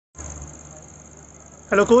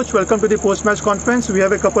Hello coach, welcome to the post-match conference. We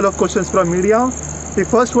have a couple of questions from media. The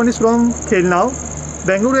first one is from Khel Now.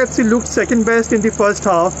 Bengaluru FC looked second best in the first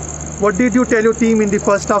half. What did you tell your team in the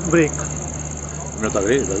first half break? I not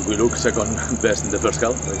agree that we look second best in the first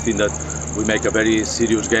half. I think that we make a very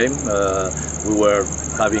serious game. We were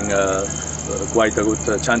having quite a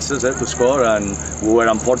good chances to score, and we were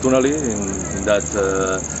unfortunately in that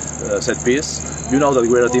set piece. You know that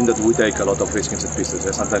we're a team that we take a lot of risk in set pieces.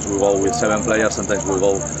 Sometimes we go with 7 players, sometimes we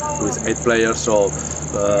go with 8 players. So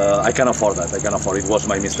I can afford that. I can afford it. It was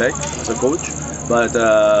my mistake as a coach, but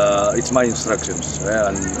it's my instructions.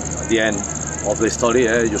 And at the end of the story,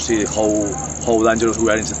 you see how dangerous we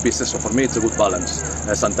are in set pieces. So for me, it's a good balance.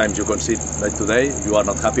 Sometimes you concede like today. You are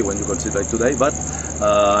not happy when you concede like today, but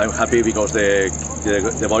I'm happy because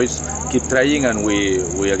the boys keep trying, and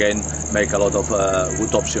we again make a lot of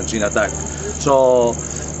good options in attack. So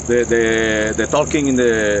the talking in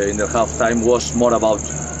the half time was more about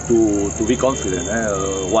to be confident.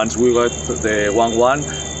 Once we got the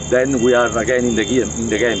 1-1, then we are again in the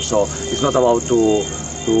game. So it's not about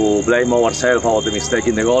to blame ourselves about the mistake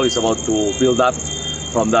in the goal. It's about to build up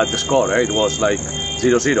from that score. It was like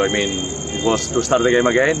 0-0. I mean, it was to start the game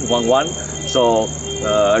again 1-1. So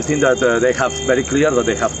I think that they have very clear that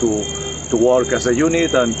they have to work as a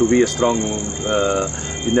unit and to be strong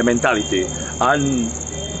in the mentality. And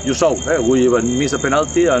you saw, we even missed a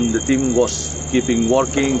penalty, and the team was keeping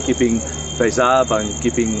working, keeping face up, and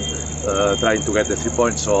keeping trying to get the 3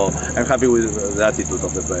 points. So I'm happy with the attitude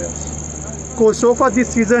of the players. Coach, so far this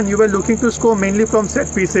season you were looking to score mainly from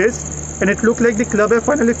set pieces, and it looked like the club have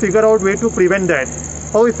finally figured out a way to prevent that.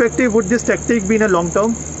 How effective would this tactic be in a long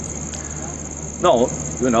term? No,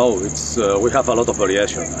 you know, it's we have a lot of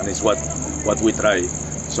variation, and it's what we try.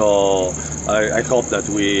 So I hope that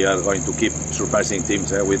we are going to keep surprising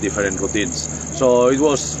teams with different routines. So it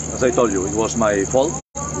was, as I told you, it was my fault.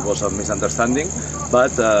 It was a misunderstanding,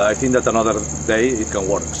 but I think that another day it can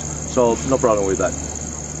work. So no problem with that.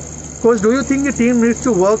 Coach, do you think the team needs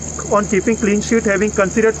to work on keeping clean sheet, having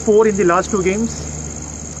considered 4 in the last 2 games?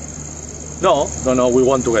 No. We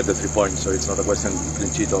want to get the 3 points, so it's not a question of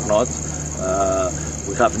clean sheet or not.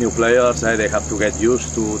 We have new players, they have to get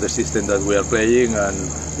used to the system that we are playing, and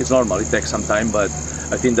it's normal, it takes some time, but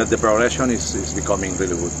I think that the progression is becoming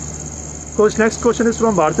really good. Coach, next question is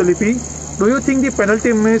from Bartolipi. Do you think the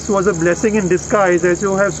penalty miss was a blessing in disguise, as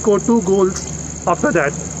you have scored 2 goals after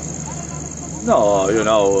that? No, you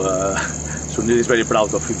know, Sunil is very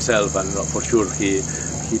proud of himself, and for sure he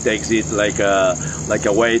takes it like a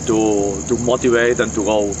way to motivate and to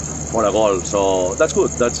go for a goal. So that's good.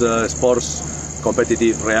 That's a sports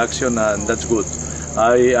competitive reaction, and that's good.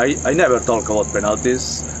 I never talk about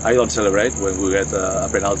penalties. I don't celebrate when we get a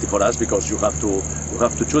penalty for us, because you have to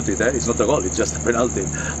shoot it. It's not a goal. It's just a penalty.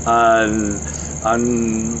 And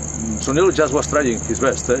Sunil just was trying his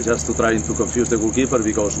best, just to try to confuse the goalkeeper,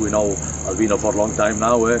 because we know Albino for a long time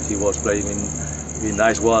now. He was playing in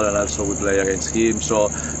nice wall, and also we play against him. So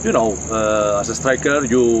you know, as a striker,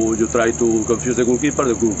 you try to confuse the goalkeeper.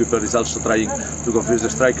 The goalkeeper is also trying to confuse the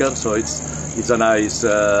striker. So it's a nice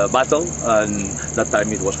battle, and that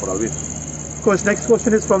time it was for Albino. Coach, next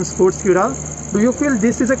question is from Sports Cura. Do you feel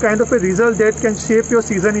this is a kind of a result that can shape your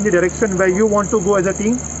season in the direction where you want to go as a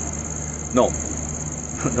team? No,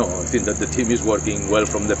 I think that the team is working well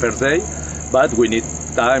from the first day, but we need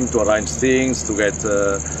time to arrange things, to get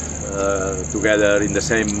together in the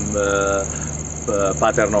same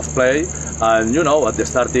pattern of play. And you know, at the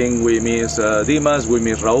starting we miss Dimas, we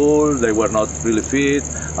miss Raul, they were not really fit.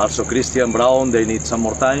 Also Christian, Brown, they need some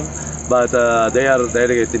more time, but they're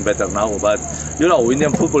getting better now. But you know,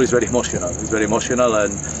 Indian football is very emotional. It's very emotional,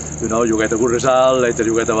 and you know, you get a good result, later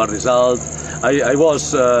you get a bad result. I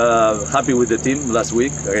was happy with the team last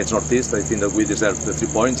week against Northeast. I think that we deserved the 3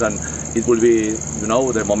 points, and it will be, you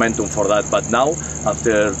know, the momentum for that. But now,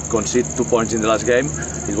 after conceding 2 points in the last game,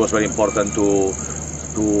 it was very important to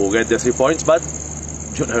get the 3 points. But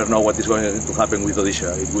you never know what is going to happen with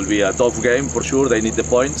Odisha. It will be a tough game for sure. They need the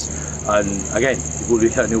points, and again, it will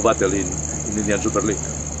be a new battle in Indian Super League.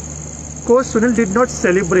 Coach, Sunil did not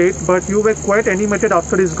celebrate, but you were quite animated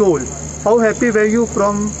after his goal. How happy were you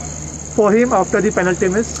for him after the penalty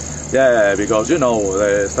miss? Yeah, because you know,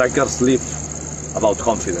 the strikers live about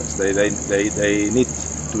confidence. They need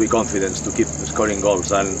to be confident to keep scoring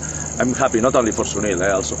goals, and I'm happy not only for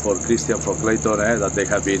Sunil, also for Christian, for Clayton, that they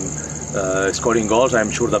have been scoring goals.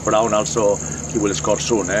 I'm sure that Brown also, he will score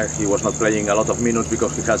soon. He was not playing a lot of minutes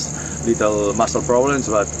because he has little muscle problems,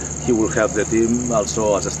 but he will help the team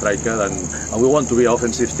also as a striker, and we want to be an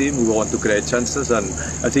offensive team. We want to create chances, and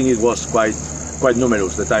I think it was quite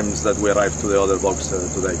numerous the times that we arrived to the other box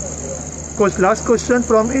today. Coach, last question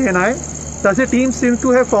from ANI. Does the team seem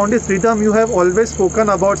to have found its rhythm you have always spoken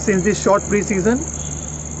about since this short pre-season?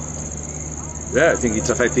 Yeah, I think it's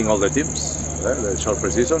affecting all the teams, the short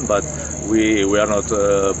pre-season, but we are not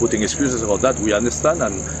putting excuses about that. We understand,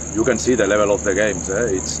 and you can see the level of the games.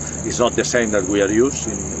 It's not the same that we are used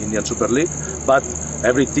in Indian Super League, but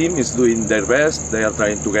every team is doing their best. They are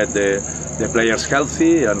trying to get the players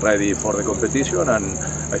healthy and ready for the competition, and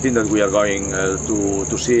I think that we are going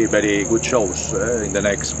to see very good shows in the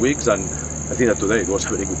next weeks, and I think that today it was a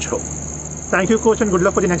very good show. Thank you, Coach, and good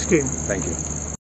luck for the next game. Thank you.